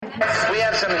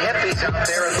some hippies out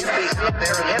there and hippies out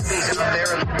there and hippies out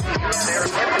there and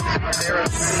hippies out there and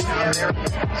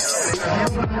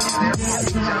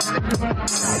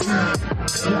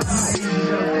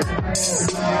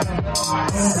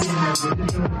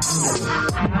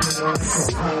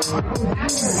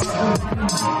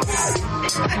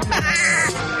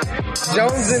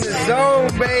Jones in the zone,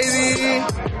 baby.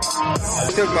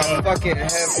 Took my fucking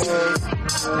headphones.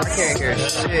 I can't hear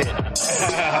shit.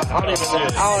 I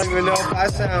don't even know if I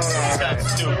sound alright.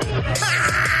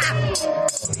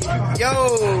 Yo!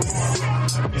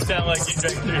 You sound like you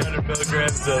drank 300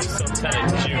 milligrams of some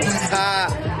kind of juice.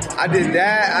 I did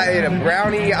that. I ate a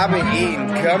brownie. I've been eating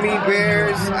gummy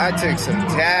bears. I took some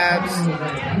tabs.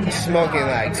 Smoking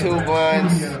like 2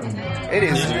 blunts. It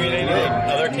is. Did you eat anything?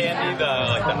 Other candy?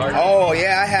 Like the hard candy? Oh,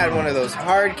 yeah, I had one of those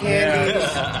hard candies.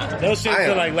 Yeah. Those shits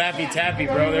are like Laffy Taffy,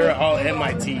 bro. They were all in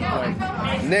my teeth. Like,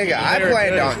 nigga, I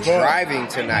planned on driving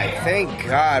tonight. Thank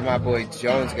God my boy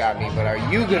Jones got me, but are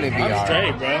you going to be I'm all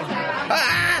straight, bro.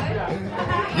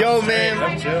 Yo, man.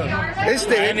 I'm chilling. It's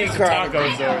the I need some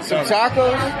tacos, though. Some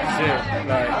tacos? Shit.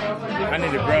 Like, I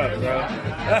need a grub, bro.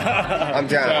 I'm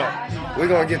down. We're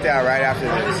going to get that right after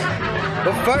this.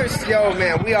 But first, yo,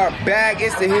 man, we are back.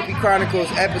 It's the Hippy Chronicles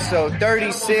episode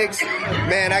 36.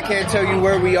 Man, I can't tell you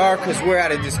where we are because we're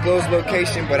at a disclosed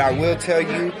location, but I will tell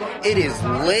you it is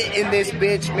lit in this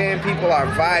bitch, man. People are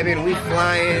vibing. We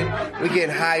flying. We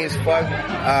getting high as fuck.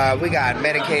 We got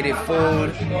medicated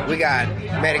food. We got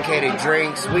medicated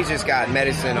drinks. We just got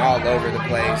medicine all over the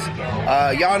place.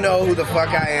 Y'all know who the fuck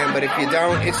I am, but if you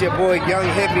don't, it's your boy, Young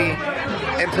Hippy.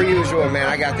 And per usual, man,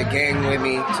 I got the gang with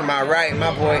me. To my right,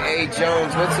 my boy A.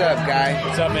 Jones. What's up, guy?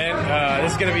 What's up, man?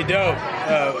 This is gonna be dope.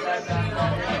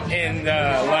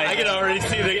 Like I can already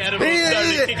see the edibles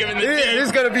starting to kick him in the teeth. This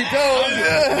is gonna be dope.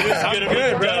 This is gonna be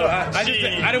good, bro. I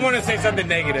didn't want to say something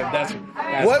negative. That's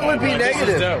what would be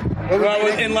negative?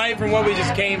 In light from what we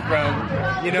just came from,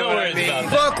 you know what I mean?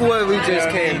 Fuck what we just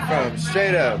came from,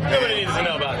 straight up. Nobody needs to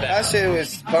know about that. That shit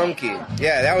was funky.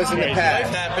 Yeah, that was in the past.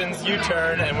 Life happens, you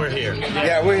turn, and we're here.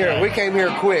 Yeah, we're here. We came here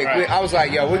quick. I was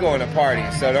like, yo, we're going to party,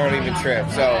 so don't even trip.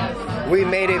 So we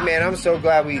made it, man. I'm so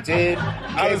glad we did.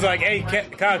 I was like, hey,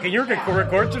 Kyle, can you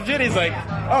record some shit? He's like,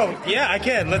 oh, yeah, I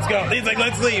can. Let's go. He's like,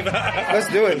 let's leave. Let's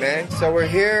do it, man. So we're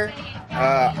here.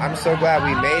 I'm so glad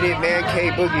we made it, man. K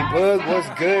Boogie Boog, what's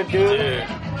good, dude?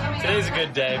 Today's a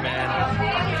good day,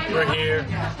 man. We're here,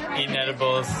 eating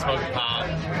edibles, smoking pot.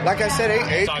 Like I said,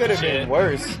 it could have been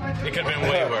worse. It could have been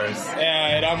way worse.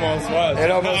 Yeah, it almost was. It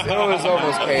was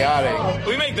almost chaotic.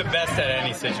 We make the best at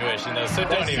any situation, though, so it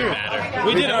don't even matter.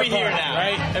 We did our We're here part, now,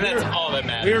 right? And that's all that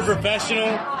matters. We were professional,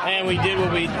 and we did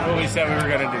what we said we were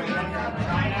gonna do.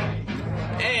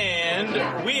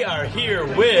 And we are here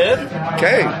with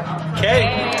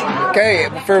Okay,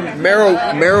 for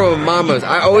Marijumamas.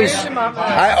 I always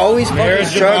fucking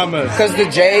struggle because the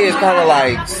J is kind of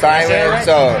like silent.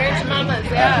 So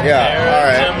yeah, all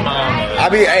right.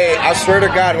 I swear to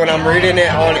God, when I'm reading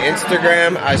it on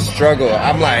Instagram, I struggle.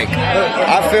 I'm like,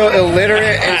 I feel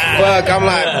illiterate as fuck. I'm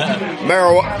like,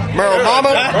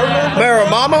 Marimama.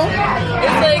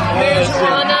 It's like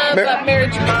marijuana, but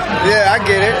marijuana. Yeah, I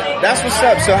get it. That's what's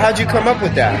up. So how'd you come up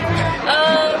with that?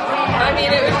 I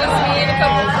mean, it was just me and a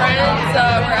couple of friends.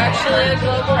 We're actually a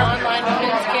global online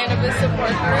women's cannabis support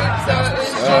group, so it was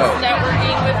just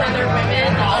networking with other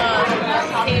women.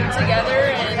 Came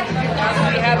together, and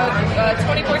we have a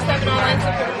 24/7 online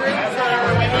support group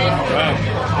for women who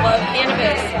love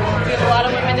cannabis. We have a lot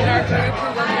of women in our group who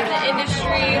work in the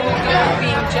industry, who are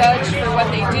being judged for what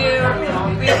they do.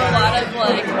 We have a lot of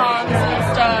like moms and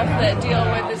stuff that deal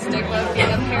with the stigma of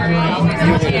being a parent and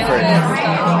using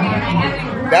cannabis.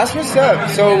 That's what's up.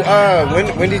 So,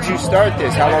 when did you start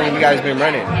this? How long have you guys been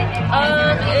running? It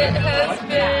has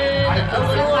been a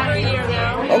little over a year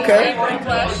now. Okay. April of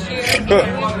last year. We've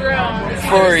grown.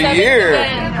 For a year.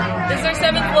 This is our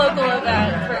 7th local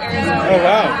event for Arizona. Oh,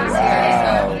 wow.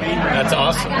 That's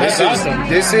awesome.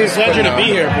 This is pleasure to be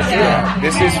here for sure. Yeah,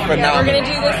 this is phenomenal. Yeah, we're going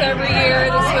to do this every year.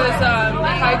 This was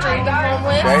Hydrate the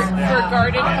Homeless for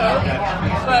Garden Hope.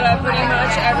 But pretty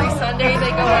much every Sunday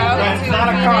they go out to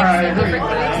clinics and different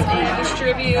groups and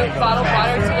distribute bottled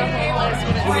water to the homeless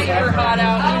when it's super hot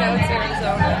out. You know, it's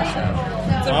Arizona.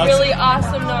 So it's a really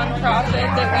awesome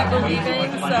nonprofit that we believe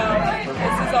in. So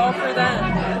this is all for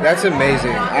them. That's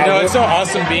amazing. You know, it's so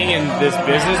awesome being in this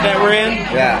business that we're in.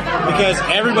 Yeah. Because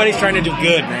everybody's trying to do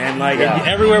good, man. Like,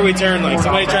 everywhere we turn, like,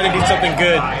 somebody's trying to do something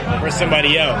good for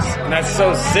somebody else. And that's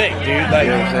so sick, dude. Like,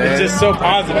 it's just so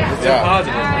positive. It's so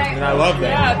positive. And I love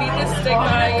that. Yeah, beat the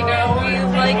stigma. You know, we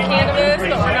like cannabis,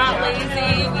 but we're not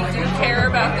lazy. We do care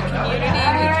about the community.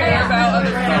 We care about other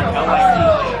people.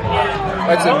 So.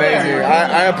 That's amazing.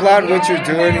 I applaud what you're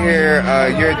doing here.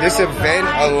 This event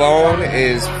alone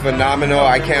is phenomenal.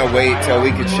 I can't wait till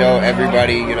we could show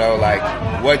everybody, you know, like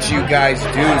what you guys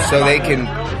do so they can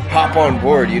hop on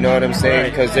board. You know what I'm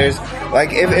saying? Because there's like,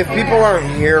 if people aren't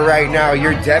here right now,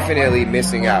 you're definitely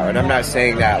missing out. And I'm not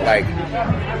saying that like,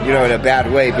 you know, in a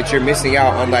bad way, but you're missing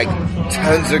out on like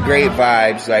tons of great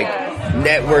vibes, like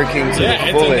networking to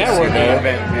the fullest, you know?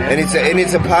 And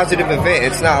it's a positive event.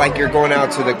 It's not like you're going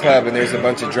out to the club and there's a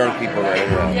bunch of drunk people running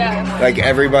around. Yeah. Like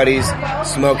everybody's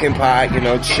smoking pot, you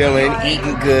know, chilling,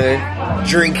 eating good,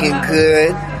 drinking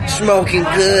good, smoking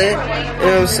good. You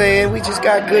know what I'm saying? We just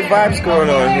got good vibes going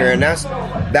on here, and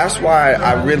that's why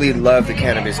I really love the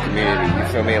cannabis community. You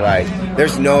feel me? Like,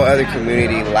 there's no other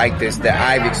community like this that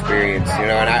I've experienced, you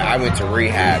know, and I went to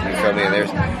rehab, you feel me? And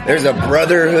there's a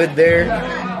brotherhood there,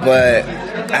 but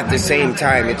at the same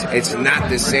time, it's not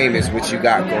the same as what you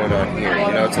got going on here.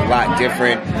 You know, it's a lot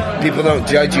different. People don't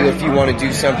judge you if you want to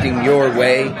do something your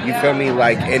way. You feel me?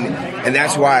 Like, and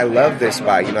that's why I love this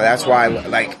spot. You know, that's why,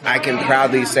 like, I can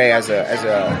proudly say as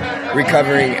a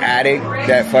recovering addict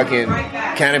that fucking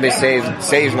cannabis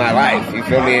saves my life. You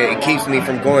feel me? It keeps me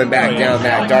from going back down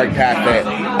that dark path that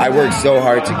I worked so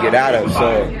hard to get out of.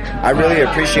 So I really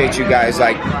appreciate you guys,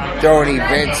 like, throwing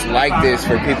events like this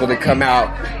for people to come out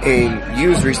and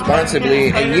use responsibly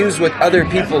and use with other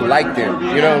people like them,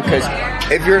 you know, because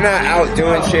if you're not out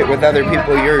doing shit with other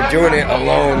people, you're doing it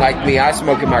alone. Like me, I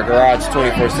smoke in my garage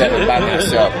 24/7 by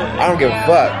myself. I don't give a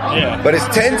fuck. But it's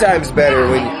 10 times better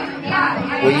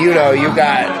when you know you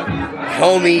got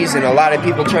homies and a lot of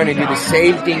people trying to do the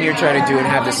same thing you're trying to do and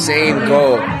have the same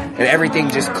goal, and everything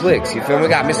just clicks. You feel me? We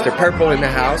got Mr. Purple in the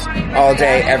house all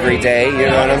day, every day. You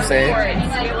know what I'm saying?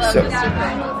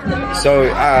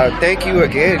 So thank you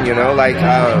again. You know, like,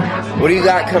 what do you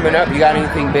got coming up? You got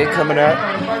anything big coming up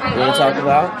you want to talk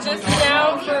about? Just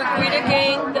now for Guida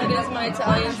Gang, that is my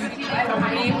Italian CBD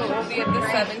company, but we'll be at the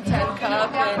 710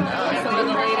 Cup, and some of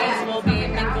the ladies will be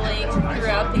mingling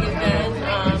throughout the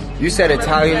event. You said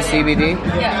Italian CBD?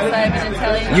 Yes, I have an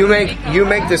Italian You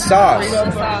make the sauce.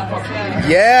 the sauce.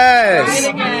 Yeah. Yes.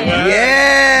 Guida Gang.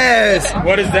 Yes.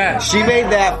 What is that? She made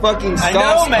that fucking sauce. I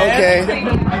know, man.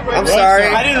 Okay. I'm sorry.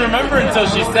 I didn't remember until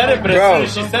she said it, but Bro.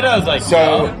 as soon as she said it, I was like,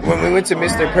 So no. when we went to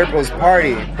Mr. Purple's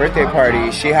birthday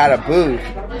party, she had a booth,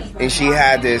 and she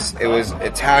had this, it was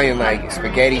Italian, like,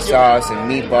 spaghetti sauce and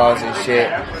meatballs and shit,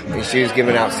 and she was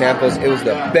giving out samples. It was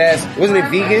the best. Wasn't it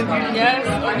vegan?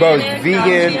 Yes. Bro, it was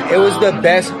vegan. It was the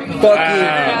best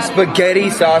fucking spaghetti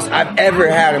sauce I've ever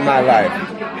had in my life.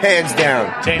 Hands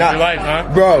down. Changed your life, huh?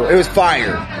 Bro, it was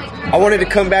fire. I wanted to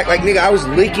come back, like, nigga, I was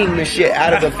licking the shit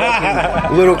out of the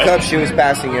fucking little cup she was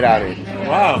passing it out in.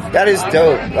 Wow. That is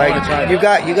dope. Like, you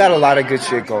got a lot of good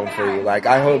shit going for you. Like,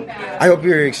 I hope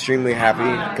you're extremely happy,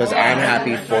 because I'm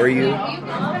happy for you,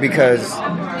 because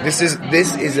this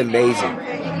is amazing.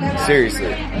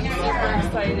 Seriously. Super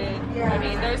excited. I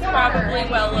mean, there's probably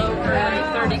well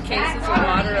over 30 cases of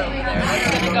water over there.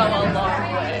 That's going to go a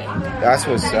long way. That's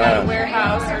what's At a up.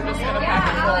 warehouse, we're just going to pack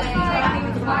it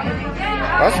full.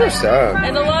 That's what's up.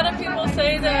 And a lot of people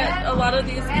say that a lot of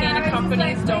these candy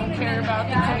companies don't care about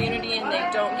the community and they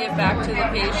don't give back to the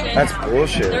patients. That's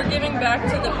bullshit. They're giving back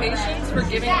to the patients for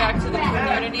giving back to the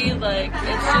community. Like, it's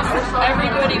just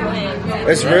everybody wins.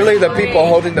 It's really the people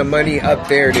holding the money up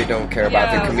there that don't care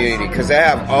about the community, because they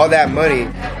have all that money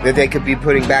that they could be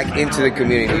putting back into the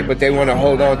community, but they want to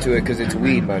hold on to it because it's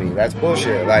weed money. That's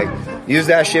bullshit. Like, use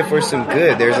that shit for some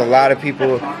good. There's a lot of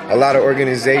people, a lot of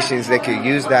organizations that could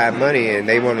use that money, and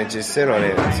they want to just sit on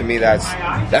it. And to me, that's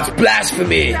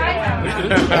blasphemy.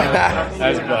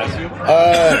 That's blasphemy.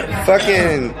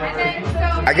 Fucking,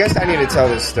 I guess I need to tell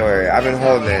this story. I've been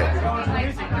holding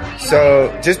it.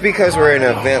 So, just because we're in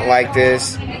an event like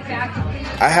this,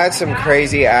 I had some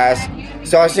crazy ass.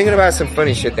 So I was thinking about some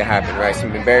funny shit that happened, right?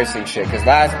 Some embarrassing shit. Because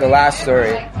the last story,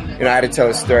 you know, I had to tell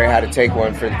a story. I had to take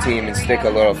one for the team and stick a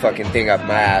little fucking thing up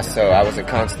my ass so I wasn't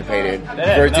constipated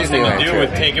That for a had nothing Disneyland to do trip.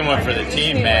 with taking one for the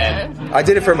team, man. I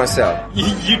did it for myself.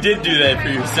 You did do that for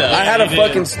yourself. I had You a did.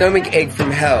 fucking stomach ache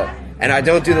from hell. And I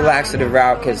don't do the laxative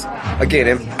route because, again,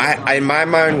 in my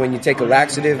mind, when you take a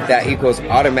laxative, that equals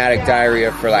automatic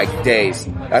diarrhea for like days.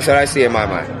 That's what I see in my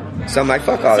mind. So I'm like,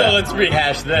 fuck all So that. let's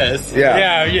rehash this.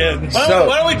 Yeah. Yeah.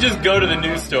 Why don't we just go to the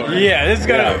news story? Yeah, this is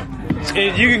gonna.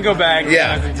 You can go back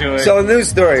and listen to it. So news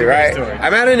story, right? story.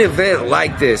 I'm at an event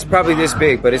like this, probably this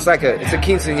big, but it's a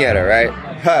quinceañera, right?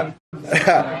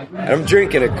 And I'm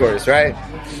drinking, of course, right?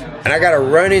 And I gotta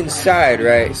run inside,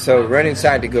 right? So run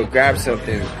inside to go grab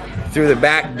something through the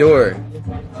back door.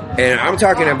 And I'm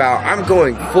talking about, I'm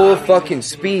going full fucking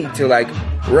speed to like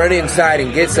run inside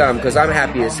and get something because I'm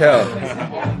happy as hell.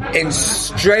 and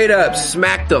straight up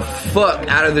smacked the fuck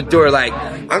out of the door. Like,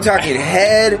 I'm talking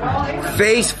head,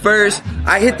 face first.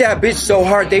 I hit that bitch so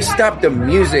hard, they stopped the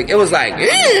music. It was like,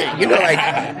 you know,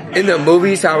 like in the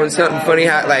movies, how when something funny,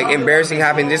 like embarrassing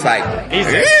happened, just like,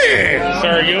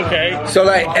 Sir, you okay? So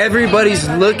like everybody's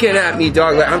looking at me,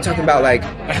 dog. Like I'm talking about like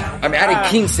I'm at a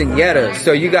quinceañera,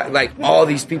 so you got like all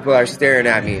these people are staring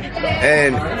at me,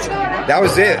 and that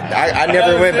was it. I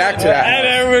never went back to that. I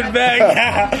never went back.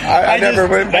 I never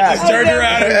went back. I just turned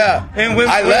around and went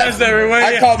past everyone.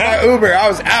 I called my Uber. I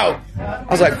was out. I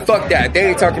was like, fuck that. They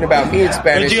ain't talking about me in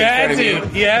Spanish. But you had to.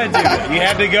 You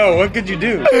had to go. What could you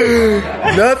do?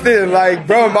 Nothing. Like,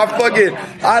 bro,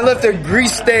 I left a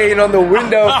grease stain on the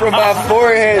window from my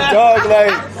forehead, dog.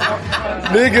 Like,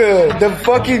 nigga, the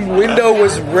fucking window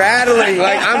was rattling.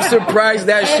 Like, I'm surprised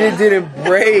that shit didn't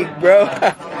break, bro.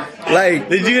 Like,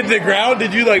 did you hit the ground?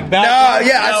 Did you like back? No,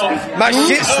 yeah, my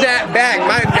shit snapped back.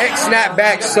 My neck snapped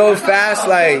back so fast,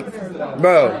 like,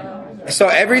 bro. So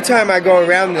every time I go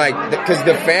around, like, because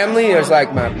the family is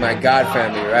like my god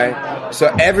family, right? So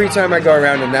every time I go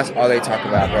around them, that's all they talk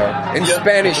about, bro. In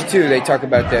Spanish too, they talk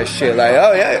about that shit. Like,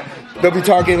 oh yeah, they'll be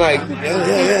talking like,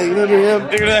 yeah, you remember him?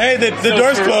 They're like, hey, the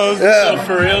door's closed. Yeah. So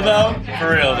for real though,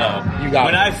 you got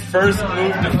when I first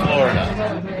moved to Florida,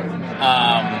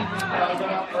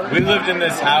 we lived in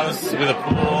this house with a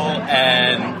pool,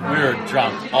 and we were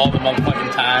drunk all the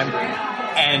motherfucking time.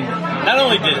 And not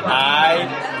only did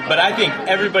but I think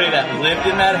everybody that lived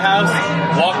in that house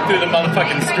walked through the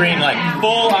motherfucking screen like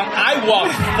full on. I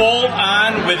walked full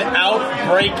on without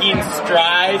breaking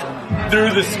stride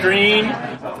through the screen.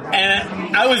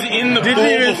 And I was in the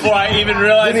pool before I even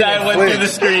realized I went through the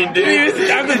screen, dude.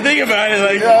 I've been thinking about it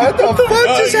like, what the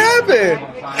fuck just happened?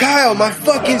 Kyle, my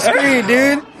fucking screen,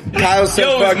 dude. Kyle's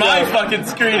so it was my fucking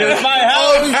screen. It was my house.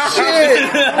 Oh shit!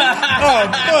 Oh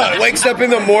fuck! Wakes up in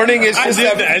the morning. It's just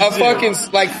a fucking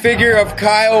like figure of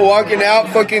Kyle walking out,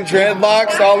 fucking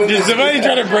dreadlocks. All in. Did somebody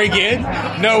try to break in?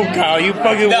 No, Kyle. You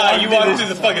fucking walked through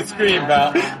the fucking screen,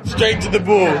 bro. Straight to the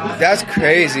pool. That's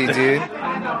crazy, dude.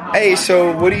 Hey,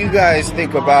 so what do you guys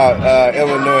think about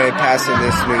Illinois passing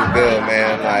this new bill,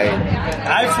 man? Like,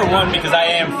 I, for one, because I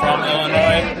am from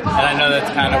Illinois, and I know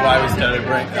that's kind of why we started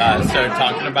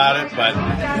talking about it, but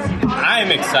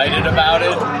I'm excited about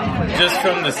it just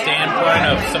from the standpoint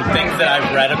of some things that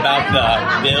I've read about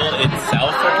the bill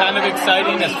itself are kind of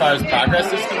exciting as far as progress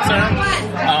is concerned.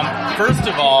 First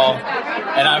of all,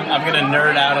 and I'm going to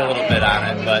nerd out a little bit on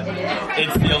it, but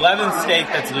it's the 11th state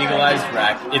that's legalized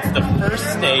rec. It's the first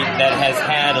state that has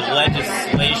had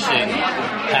legislation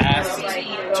passed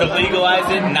to legalize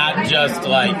it, not just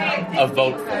like a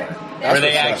vote for it. Where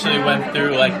they actually went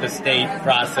through like the state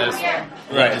process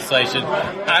legislation.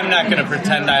 I'm not going to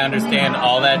pretend I understand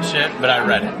all that shit, but I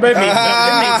read it. But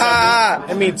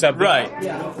it means something. Right.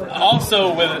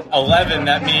 Also with 11,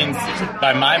 that means,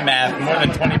 by my math, more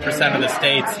than 20% of the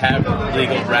states have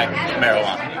legal rec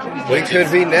marijuana. We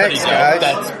could be next, guys.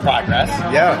 That's progress.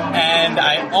 Yeah. And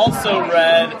I also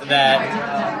read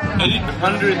that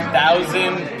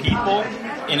 800,000 people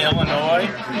in Illinois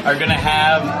are going to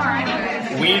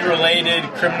have weed-related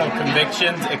criminal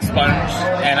convictions expunged,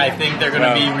 and I think they're going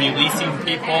to be releasing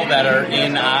people that are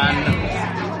in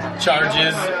on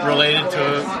charges related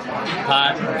to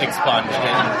pot expunged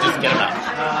and just get them out.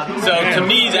 So to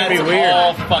me, that's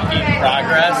all fucking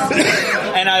progress.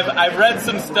 And I've read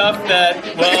some stuff that,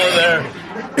 well,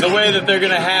 the way that they're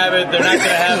going to have it, they're not going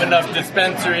to have enough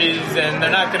dispensaries, and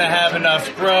they're not going to have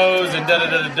enough grows, and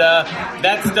da-da-da-da-da.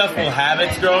 That stuff will have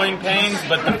its growing pains,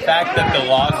 but the fact that the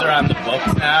laws are on the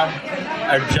books now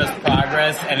are just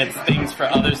progress, and it's things for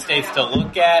other states to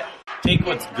look at, take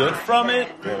what's good from it,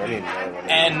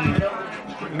 and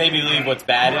maybe leave what's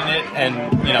bad in it,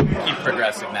 and, keep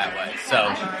progressing that way.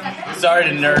 So, sorry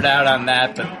to nerd out on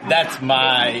that, but that's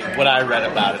what I read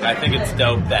about it. I think it's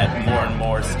dope that more and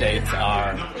more states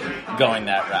are going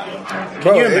that route.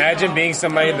 Can you imagine being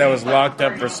somebody that was locked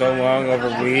up for so long over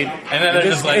weed, and then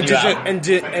just letting you out,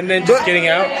 and then just getting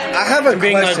out? I have a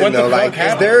question though. Like,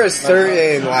 is there a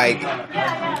certain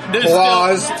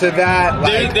clause to that?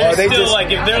 Like, there's still like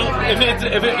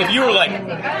if you were like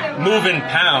moving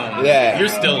pounds, you're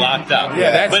still locked up.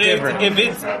 Yeah, that's but different. If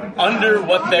it's under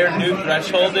what their new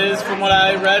threshold is, from what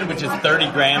I read, which is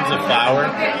 30 grams of flour,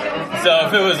 so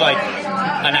if it was like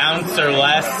an ounce or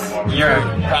less, you're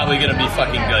probably going to be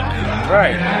fucking good.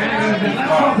 Right.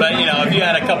 But, if you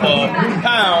had a couple of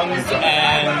pounds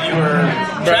and you were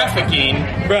trafficking,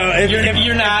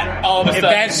 you're not all of a sudden.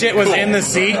 If that shit was in the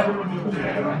seat,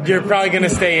 you're probably going to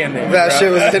stay in there. That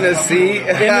shit was in the seat? In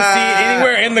the seat,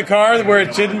 anywhere in the car where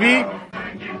it shouldn't be,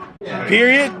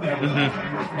 period.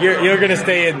 you're gonna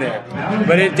stay in there.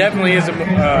 But it definitely is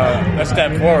a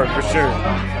step forward for sure.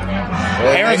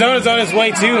 Arizona's on its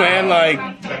way too, man. Like,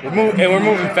 we're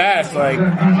moving fast. Like,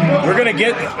 we're gonna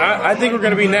get. I think we're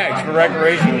gonna be next for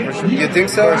recreational for sure. You think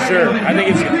so? For sure. I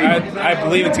think it's. I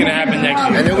believe it's gonna happen next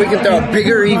year. And then we can throw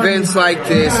bigger events like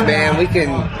this, man. We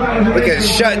can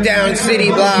shut down city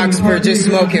blocks for just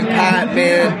smoking pot,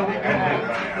 man.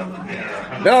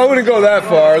 No, I wouldn't go that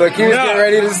far. Look, he was getting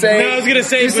ready to say. No, I was gonna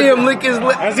say. You see him lick his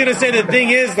lip. I was gonna say the thing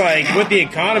is, like, with the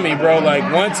economy, bro.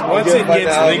 Like, once it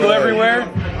gets legal everywhere,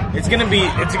 it's gonna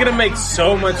make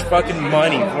so much fucking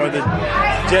money for the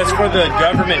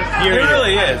government. Period. It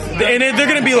really is. And they're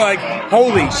gonna be like,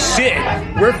 holy shit,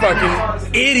 we're fucking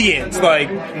idiots. Like,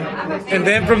 and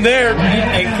then from there,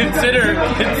 and consider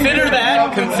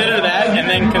that, and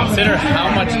then consider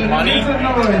how much money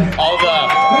all the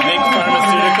big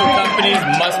pharmaceutical companies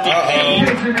must be paying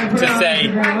to say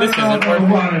this isn't worth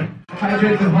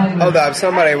it. Hold up,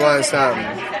 somebody wants something.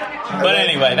 But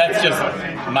anyway, that's just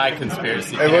my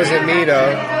conspiracy theory. It wasn't me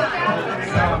though.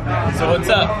 So what's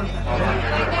up?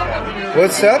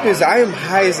 What's up is I am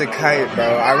high as a kite, bro.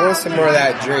 I want some more of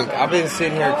that drink. I've been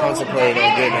sitting here contemplating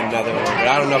on getting another one, but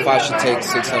I don't know if I should take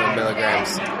 600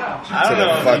 milligrams. I don't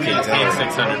know if you can take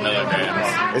 600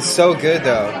 milligrams. It's so good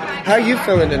though. How are you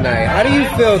feeling tonight? How do you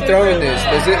feel throwing this?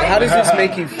 How does this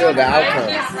make you feel, the outcome? I'm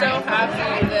just so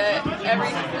happy that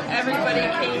everybody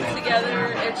came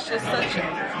together. It's just such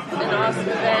an awesome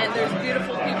event. There's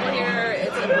beautiful people here.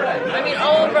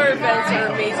 All of our events are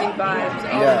amazing vibes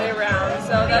all the way around.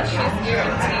 So that's just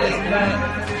guaranteed.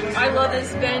 But I love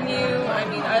this venue.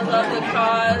 I love the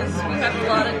cause. We have a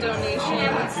lot of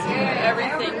donations.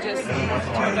 Everything just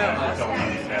turned out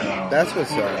awesome. That's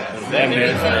what's up. I'm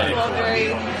very thankful, very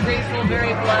grateful,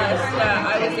 very blessed that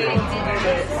I was able to do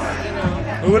this.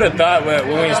 Who would have thought when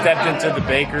we stepped into the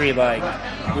bakery, like,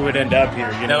 we would end up here?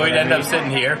 We'd end up sitting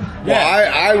here. Well,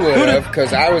 I would have,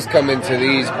 because I was coming to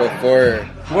these before.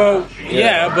 Well,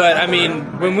 yeah, but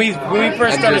when we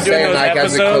first started doing those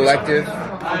episodes, as a collective,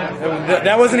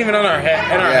 that wasn't even on our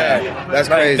head. That's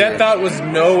crazy. That thought was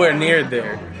nowhere near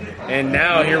there. And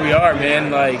now here we are,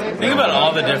 man. Like, think about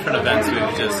all the different events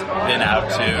we've just been out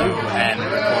to and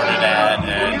recorded at,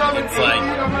 and it's like,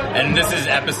 and this is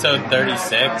episode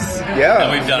 36. Yeah,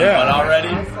 and we've done one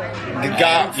already. You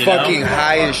got fucking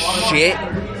high as shit.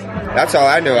 That's all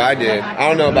I know I did. I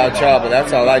don't know about y'all, but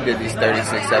that's all I did these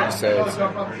 36 episodes.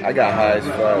 I got high as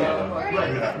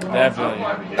fuck.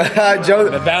 Definitely. Joe,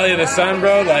 the Valley of the Sun,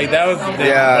 bro, like, that was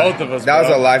both of us, that bro.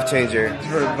 was a life changer.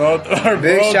 For both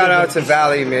Big shout out to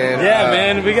Valley, man. Yeah,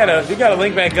 man, we gotta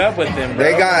link back up with them, bro.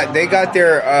 They got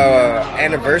their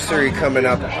anniversary coming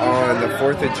up on the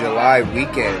 4th of July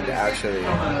weekend, actually.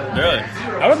 Really?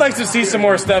 I would like to see some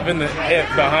more stuff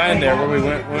behind there where we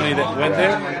went when we went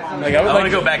there. Like, I want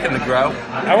to go back in the grow.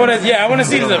 I want to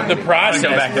see the process, go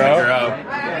back bro. in the grow.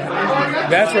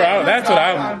 That's what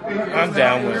I'm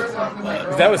down with.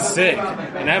 'Cause that was sick,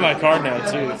 and I have my card now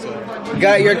too. So.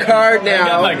 Got your card now. I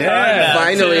got my card now.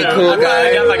 Finally, too. cool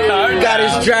guy. Got my card. Got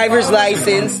his driver's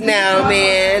license now,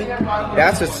 man.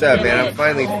 That's what's up, man. I'm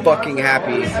finally fucking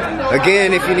happy.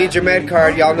 Again, if you need your med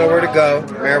card, y'all know where to go.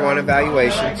 Marijuana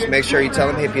evaluations. Make sure you tell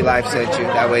them Hippy Life sent you.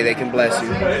 That way they can bless you.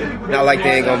 Not like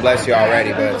they ain't gonna bless you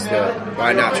already, but still,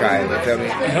 why not try it? You feel me?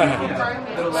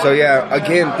 So yeah,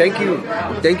 again, thank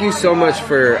you so much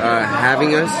for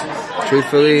having us.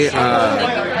 Truthfully,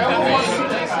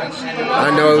 I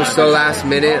know it was so last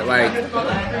minute. Like,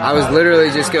 I was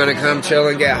literally just gonna come chill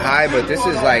and get high, but this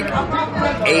is like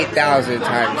 8,000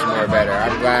 times more better.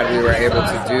 I'm glad we were able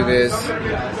to do this.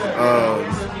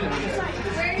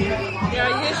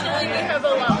 Usually we have a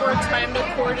lot more time to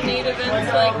coordinate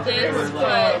events like this,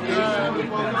 but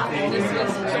this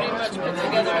was pretty much put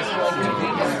together in like 2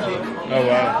 weeks. So. Oh,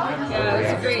 wow. Yeah, it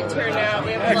was a great turnout.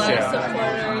 We have a lot of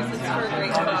supporters. It's for a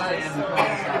great cause.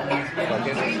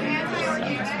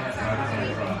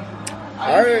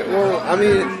 Alright, well,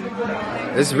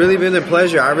 it's really been a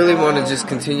pleasure. I really want to just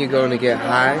continue going to get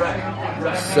high.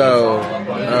 So,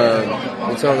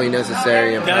 it's only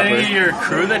necessary and proper. Got any of your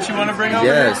crew that you want to bring over?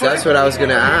 Yes, that's what I was going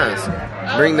to ask.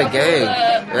 Bring the gang.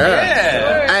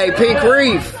 Yeah. Hey, Pink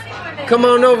Reef, come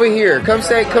on over here. Come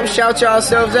shout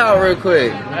yourselves out real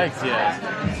quick. Thanks, yeah.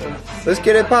 Let's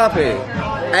get it popping.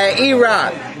 Hey,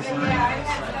 E-Rock.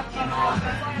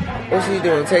 What's he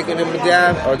doing? Taking him a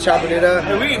dab or chopping it up?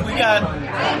 Hey, we got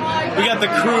the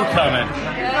crew coming.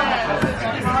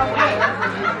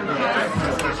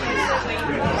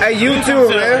 Hey, you too,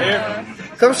 man.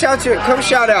 Come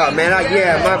shout out, man.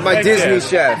 My Disney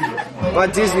chef. My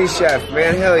Disney chef,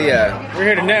 man. Hell yeah. We're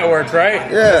here to network,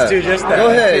 right? Yeah. Let's do just that. Go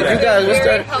ahead. You guys,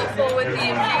 Very helpful with the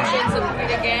infusions of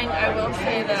Peter Gang.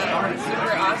 say that. It's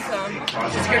super awesome.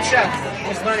 She's a good chef.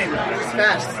 She's learning. She's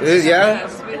fast. Yeah?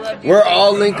 Yes, we love you. We're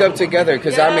all linked up together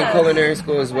because I'm in Yes. culinary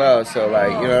school as well. So,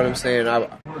 like, you know what I'm saying?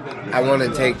 I want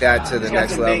to take that to the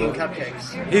next level.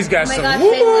 Cupcakes. He's got Oh my some. gosh,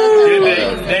 Woo!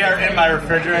 Dude, they are in my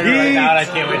refrigerator right now, and I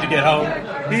can't wait to get home.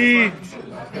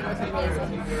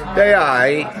 They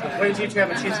alright. Wait till you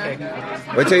have a cheesecake.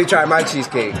 Wait till you try my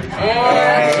cheesecake. Man.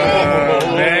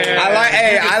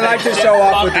 I like to show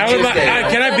off with the I would like, cheesecake.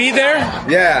 can I be there?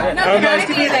 Yeah.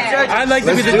 I'd like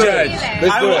to be the Let's do judge. it.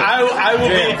 Let's do it. I will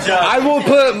be a judge. I will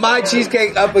put my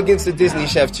cheesecake up against the Disney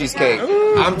Chef cheesecake.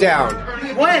 I'm down.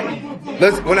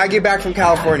 When I get back from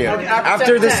California.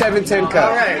 After the 710 Cup.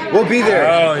 All right. We'll be there.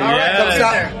 Oh,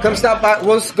 yeah. Come stop by.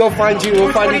 We'll go find you.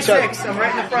 We'll find each other. 26. I'm right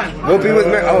in the front. We'll be with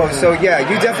Mary. Oh, so yeah,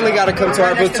 you definitely got to come to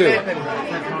our booth too.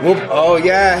 Oh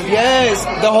yeah, yes,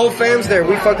 the whole fam's there.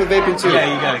 We fuck with vaping too.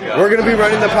 Yeah, you gotta go. We're gonna be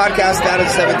running the podcast out of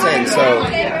 710,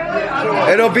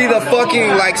 so it'll be the fucking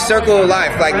like circle of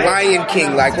life, like Lion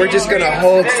King. Like we're just gonna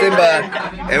hold Simba,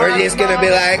 and we're just gonna be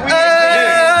like,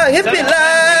 hippie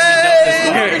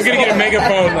life. We're gonna get a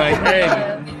megaphone, like, hey,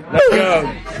 let's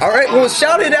go. All right, well,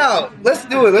 shout it out. Let's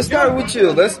do it. Let's start with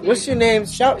you. What's your name?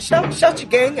 Shout your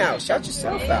gang out. Shout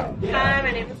yourself out. Hi,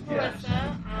 my name is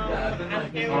Melissa.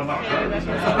 I'm here with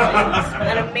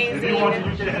an amazing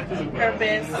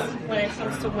purpose when it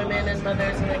comes to women and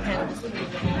mothers in the cannabis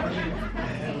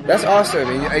community. That's awesome.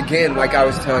 And again, like I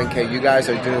was telling Kay, you guys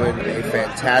are doing a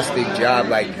fantastic job.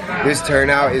 Like, this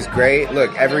turnout is great.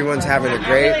 Look, everyone's having a I'm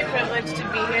great... really privileged to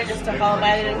be here just to haul by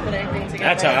and put everything together.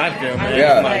 That's how I feel, man.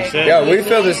 Yeah. Like, shit. Yeah, we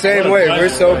feel the same way. We're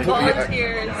so...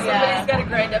 Volunteers. Somebody's got to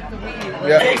grind up the weed.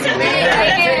 Yeah.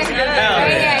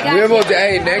 I We will,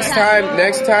 hey, next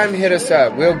time, hit us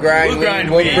up. We'll grind weed.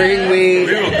 We'll bring weed.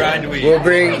 We will grind weed. We'll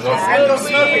bring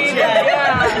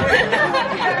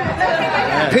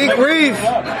Pink Reef.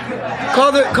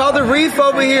 Call the Reef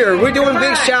over here. We're doing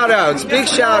big shout outs. Big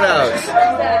shout outs.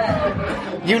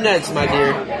 You next, my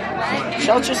dear.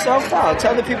 Shout yourself out.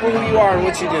 Tell the people who you are and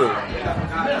what you do.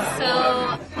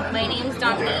 So, my name's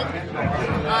Dominique.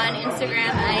 On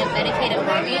Instagram, I am Medicated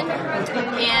Mommy.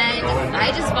 And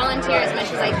I just volunteer as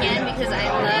much as I can because I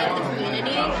love the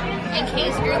community. And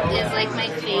Kay's group is like my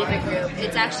favorite group.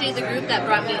 It's actually the group that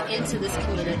brought me into this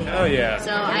community. Oh, yeah.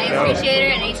 So I appreciate her,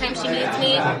 and anytime she needs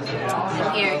me,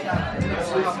 I'm here.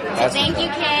 So thank you,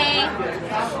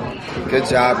 Kay. Good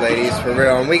job, ladies, for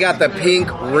real. And we got the Pink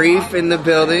Reef in the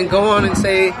building. Go on and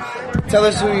tell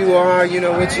us who you are, you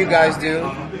know, what you guys do.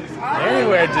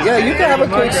 Anywhere, just Yeah, you can have a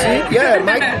quick seat. Yeah,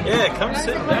 Mike. Yeah, come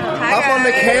sit down. Hop on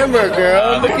the camera,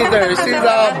 girl. Look at her. She's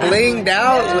all blinged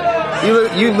out.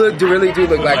 You really do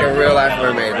look like a real life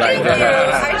mermaid. Like I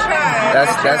tried.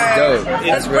 That's dope.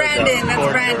 That's real branding. dope.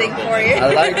 That's branding for you.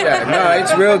 I like that. No,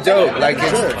 it's real dope. Like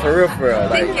it's for real.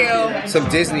 Like, Thank you. Some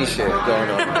Disney shit going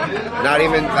on. Not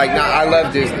even like I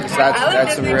love Disney. So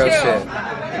that's some Disney real too. shit.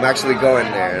 I'm actually going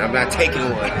there, and I'm not taking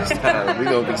one this time. We're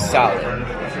gonna be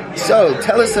solid. So,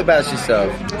 tell us about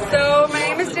yourself. So my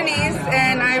name is Denise,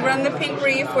 and I run the Pink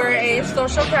Reef. We're a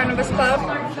social cannabis club.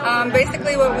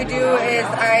 Basically, what we do is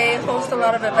I host a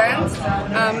lot of events,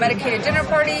 medicated dinner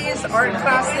parties, art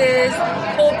classes,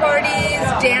 pool parties,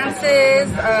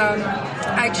 dances.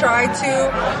 I try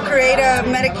to create a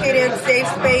medicated safe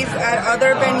space at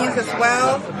other venues as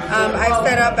well. I've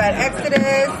set up at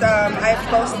Exodus. I've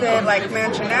hosted like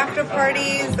mansion after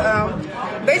parties.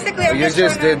 Basically, I'm You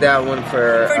just did that one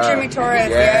for Jimmy Torres.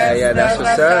 Yeah, yes, yeah, that's that what's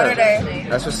was up. last Saturday.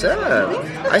 That's what's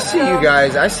up. I see you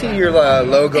guys. I see your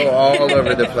logo all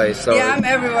over the place. So Yeah, I'm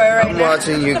everywhere right I'm now.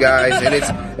 watching you guys, and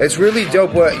it's really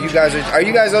dope. What you guys are? Are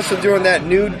you guys also doing that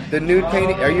nude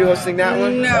painting? Are you hosting that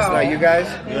one? No. That's not you guys.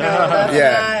 No, that's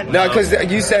Yeah, not. no, because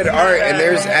you said art, and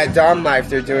there's at Dom Life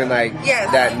they're doing like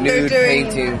Yes, that they're nude doing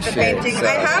painting the shit. painting. So.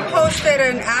 I have hosted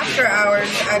an after hours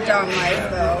at Dawn Life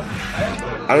though.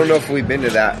 I don't know if we've been to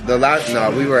that.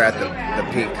 We were at the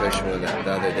Pink Kush one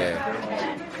the other day.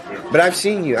 But I've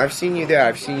seen you there.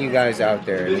 I've seen you guys out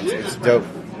there, and it's dope.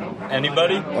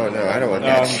 Anybody? Oh no, I don't want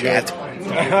that shit.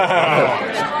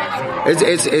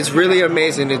 It's really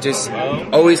amazing to just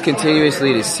always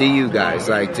continuously to see you guys,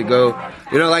 like to go,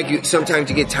 you know, like sometimes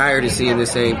you get tired of seeing the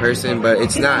same person, but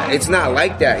it's not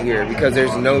like that here because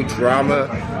there's no drama.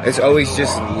 It's always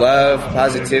just love,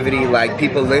 positivity, like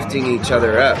people lifting each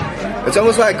other up. It's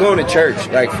almost like going to church,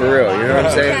 like for real. You know what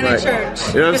I'm saying? Kind of Like,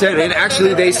 church. you know what I'm saying? And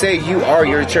actually, they say you are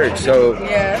your church, so.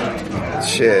 Yeah.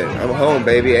 Shit, I'm home,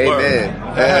 baby. Amen.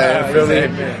 Feel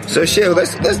me? So shit,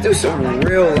 let's do some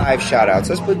real life shout outs.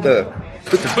 Let's put the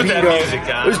beat that on. music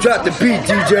on. Let's drop the beat,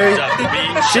 DJ. Drop the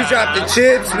beat. She dropped the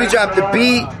chips, we dropped the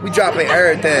beat, we dropping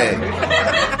everything.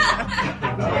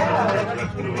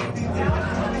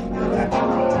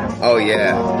 Oh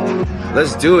yeah.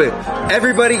 Let's do it.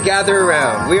 Everybody gather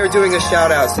around. We are doing a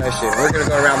shout out session. We're going to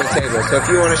go around the table. So if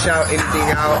you want to shout anything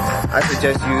out, I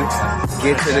suggest you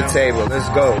get to the table. Let's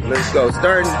go. Let's go.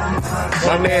 Starting.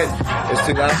 My man. It's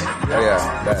too loud? Oh yeah.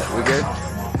 We good?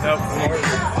 Nope.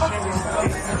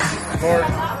 More.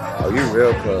 Oh, you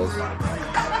real close.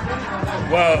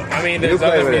 Well, I mean, there's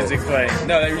other music playing.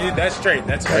 No, that's straight.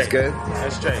 That's That's good?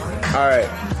 That's straight. All right.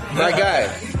 My guy.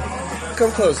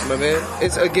 Come close, my man.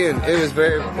 It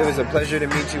was a pleasure to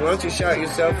meet you. Why don't you shout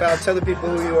yourself out? Tell the people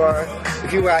who you are.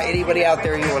 If you got anybody out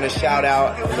there you want to shout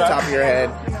out on the top of your head,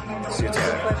 it's your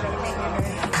time.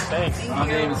 Thanks. My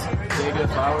name is David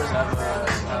Flowers.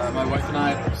 My wife and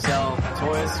I sell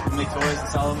toys. We make toys and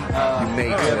sell them. You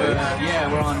make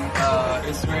toys? We're on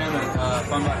Instagram at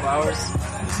Fun by Flowers.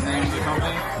 It's the name of the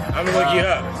company. I'm gonna look you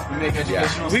up. We make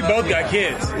educational stuff. We both got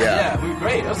kids. Yeah, we're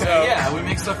great. Okay, we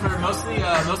make stuff for mostly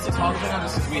television now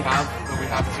just because we have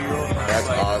a 2-year-old. That's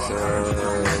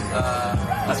awesome.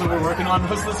 That's what we're working on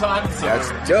most of the time. So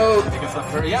that's dope. Look us up.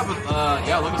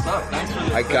 Thanks for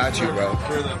the I got you, bro.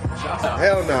 For the shout out.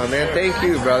 Hell no, man. Thank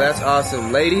you, bro. That's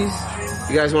awesome. Ladies,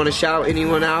 you guys want to shout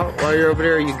anyone out while you're over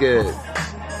there? Or you good?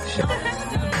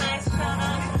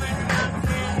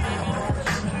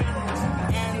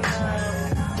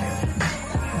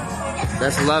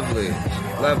 That's lovely.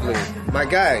 Lovely. My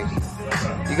guy,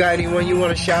 you got anyone you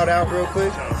want to shout out real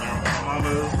quick?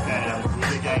 Marijumamas and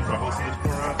DJ Gang for hosting this for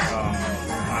us. I'm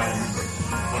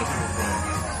one of the people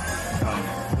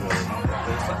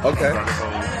from Okay.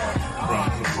 From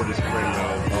Supporters Radio.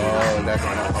 Oh, that's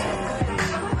awesome.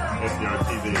 SDR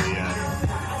TV, and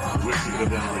we wish you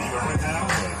lived in where you are right now,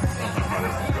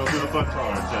 but go do the fun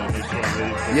card, so make sure they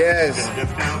Yes. get a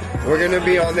discount. We're going to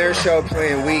be on their show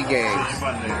playing Wii games.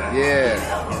 Yeah.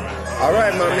 All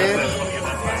right, my man.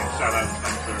 Shout out and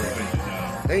thanks for everything you've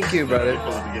done. Thank you, brother.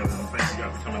 Pull it together, and thank you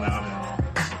guys for coming out and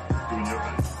doing your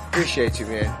thing. Appreciate you,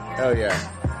 man. Hell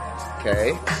yeah.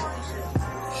 Okay.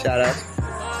 Shout out.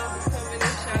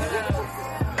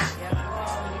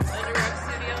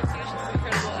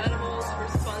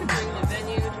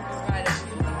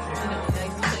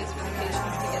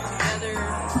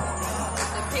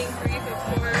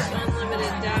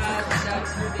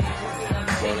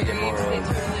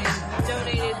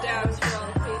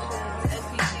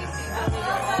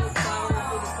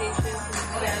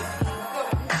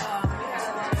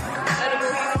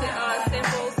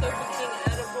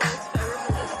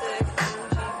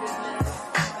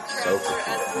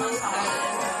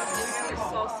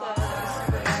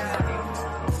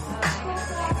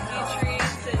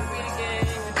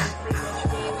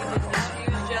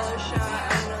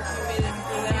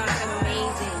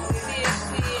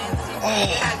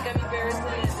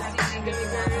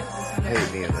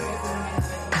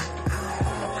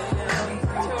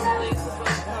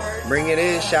 Bring it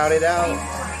in, shout it out.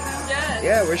 Yes.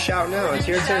 Yeah, we're shouting out. It's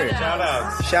your turn. Shout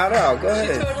out. Shout out. Go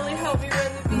ahead. She totally helped me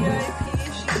run the VIP.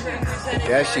 She represented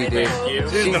Yeah, she did.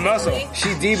 She's the muscle. She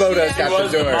demoed us at the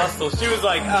door. She was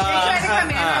like, She tried to come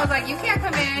in. I was like, you can't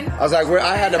come in. I was like,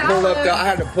 I had to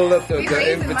pull up the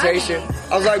invitation.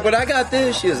 I was like, but I got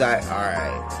this. She was like, all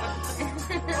right.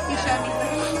 He showed me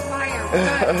the flyer.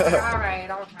 Good. All right.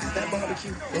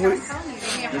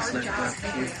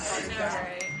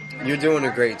 You're doing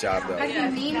a great job, though. Have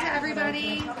you mean to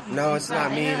everybody? No, it's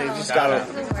not mean. They just gotta.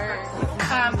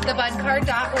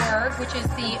 Thebudcard.org, which is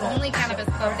the only cannabis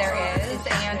club there is,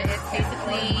 and it's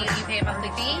basically you pay a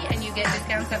monthly fee and you get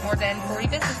discounts at more than 40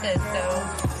 businesses. So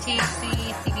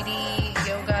THC, CBD,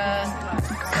 yoga,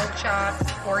 smoke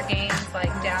shops, board games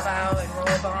like Dab Out and Roll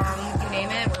a Bong, you name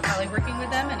it. We're probably working with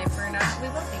them, and if we're not, we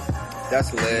will be.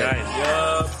 That's lit. Nice.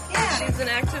 Yeah. She's an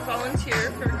active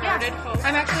volunteer for Guarded Hope.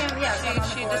 I'm actually,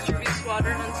 She distributes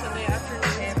water on Sunday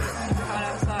afternoons when it's hot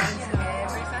outside. So.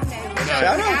 every Sunday.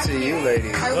 Shout out to you,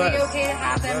 ladies. Are we okay to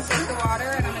have them take the water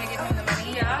and I'm going to give them the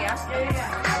money?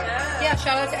 Yeah,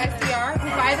 shout out to SDR, who,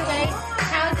 by the way,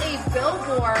 has a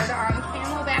billboard on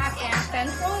Camelback and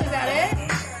Central. Is that it?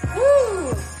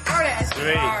 Woo! Or to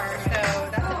SDR. So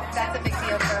that's a big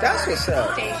deal for That's our what's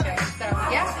up. station. So,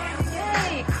 yeah.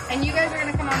 Yay. And you guys are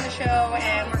going to come on the show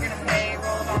and we're going to play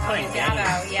Roll Ball and Dab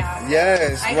Out. Yeah.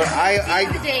 Yes. I Well,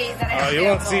 see the date that I You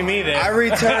won't see me there. I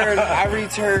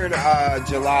return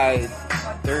July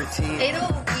 13th.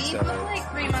 It'll be So, we're like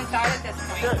 3 months out at this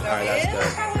point. So Alright, that's it'll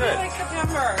good. probably be like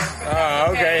September.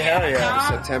 Oh, okay, hell yeah.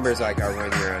 September's like our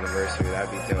 1 year anniversary.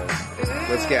 That'd be dope.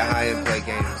 Let's get high and play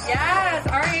games. Yes.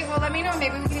 All right. Well, let me know.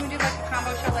 Maybe we can even do like a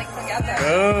combo show like together.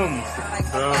 Boom.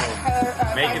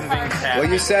 Making things happen. Well,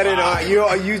 you said it on.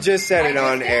 You just said it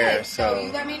on air. So you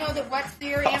So. let me know that what's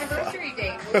your anniversary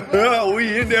date.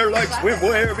 We in there like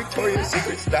swimwear, Victoria's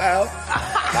Secret style.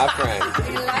 My friend.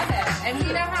 We love it. And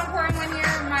you know how important 1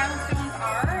 year milestones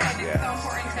are. And it's so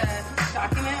important to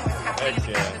document what's happening in the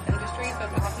cannabis industry. So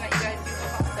it's awesome that you guys do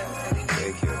this also. So we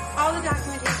Thank you. all the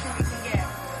documentation we can get.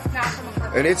 Not from a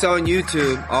corporate. And it's on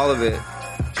YouTube, all of it.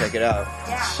 Check it out.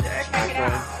 Yeah. Check it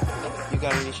out. You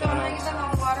got any So I'm gonna give shout-outs? them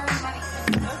all the water and money.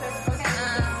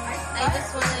 I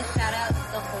just want to shout out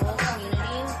the whole community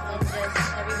and just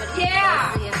everybody who Yeah.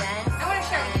 goes to the event. I want to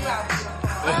shout you out.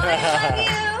 Oh, I love you.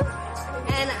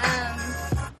 And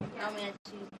oh man,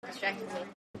 she distracted me.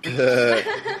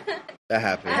 That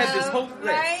happened. I had this whole list.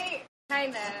 Right?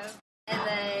 Kind of. And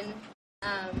then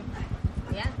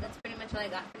yeah, that's pretty much all I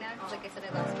got for now. Because like I said,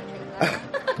 I lost my train of thought.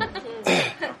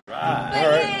 Right. But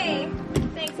Alright. hey,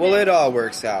 thanks. Well, man. it all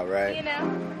works out, right? You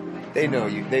know. They know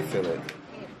you. They feel it.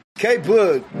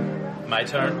 K-Boog. My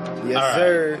turn? Yes, All right.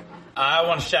 sir. I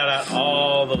want to shout out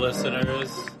all the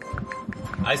listeners.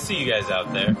 I see you guys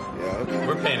out there. Yeah,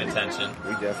 We're paying attention.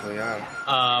 we definitely are.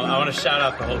 I want to shout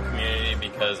out the whole community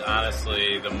because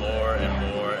honestly, the more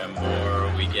and more and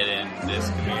more we get in this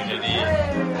community,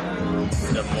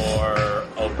 the more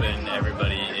open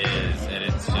everybody is, and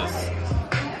it's just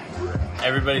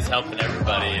everybody's helping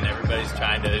everybody, and everybody's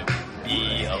trying to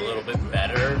be a little bit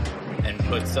better and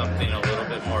put something a little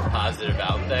bit more positive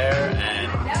out there, and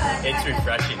it's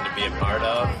refreshing to be a part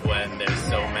of when there's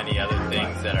so many other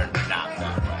things that are not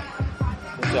that way.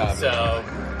 Good job. So,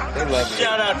 They love you.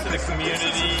 shout out to the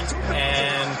community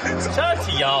and shout out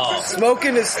to y'all.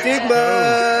 Smoking the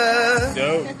stigma.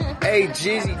 Dope. Hey,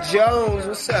 Jizzy Jones,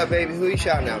 what's up, baby? Who you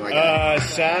shouting out, my guy?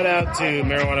 Shout out to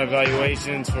Marijuana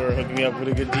Evaluations for hooking me up with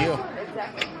a good deal.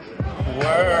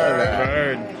 Word.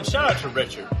 Word. And shout out to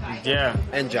Richard. Yeah.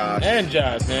 And Josh. And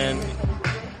Josh, man.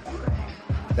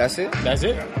 That's it? That's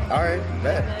it. All right,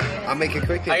 bet. I'll make it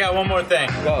quick. I got one more thing,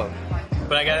 Go.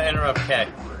 but I gotta interrupt Kay.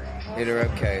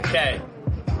 Interrupt K. Kay,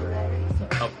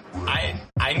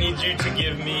 I need you to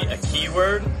give me a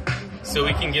keyword so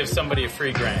we can give somebody a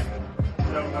free gram.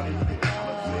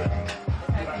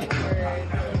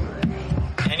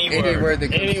 Any word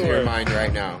that comes to your word. mind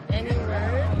right now. Any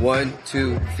word? 1,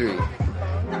 2, 3.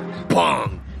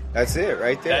 Bong. That's it,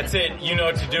 right there. That's it. You know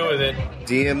what to do with it.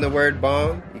 DM the word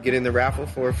bong. You get in the raffle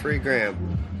for a free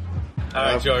gram. All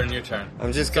right, Jordan, your turn.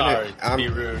 I'm just gonna. Sorry to be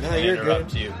rude No, and you're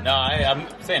interrupt good. you. No, I'm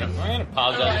saying I'm going to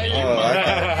apologize to you. Oh, I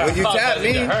thought- when you tap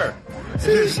Apologizing me, to her.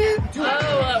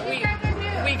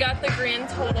 We got the grand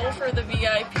total for the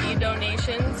VIP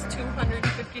donations,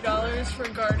 $250 for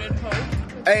Guarded Hope.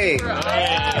 Hey,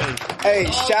 hey!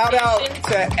 Shout out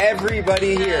to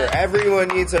everybody here. Everyone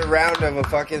needs a round of a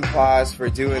fucking applause for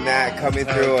doing that, coming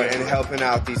through and helping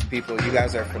out these people. You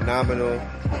guys are phenomenal.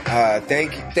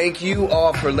 Thank you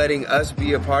all for letting us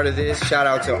be a part of this. Shout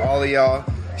out to all of y'all.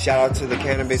 Shout out to the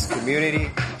cannabis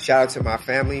community. Shout out to my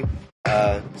family.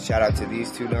 Shout out to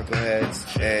these two knuckleheads,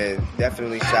 and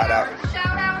definitely shout out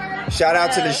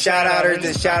to the shout-outers,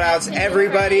 the shout-outs,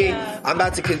 everybody. I'm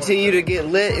about to continue to get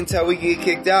lit until we get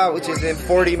kicked out, which is in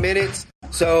 40 minutes.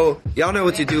 So, y'all know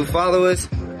what to do. Follow us,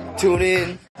 tune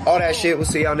in, all that shit. We'll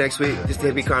see y'all next week. This is the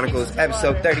Hippy Chronicles,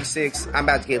 episode 36. I'm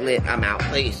about to get lit. I'm out.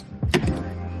 Please.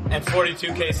 And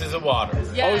 42 cases of water.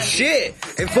 Oh, shit.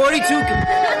 And 42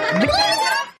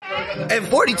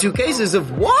 cases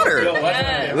of water.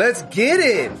 Let's get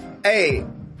it. Hey,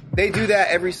 they do that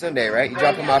every Sunday, right? You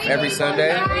drop them off every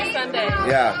Sunday? Every Sunday.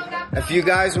 Yeah. If you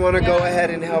guys want to go ahead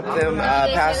and help them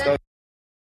pass those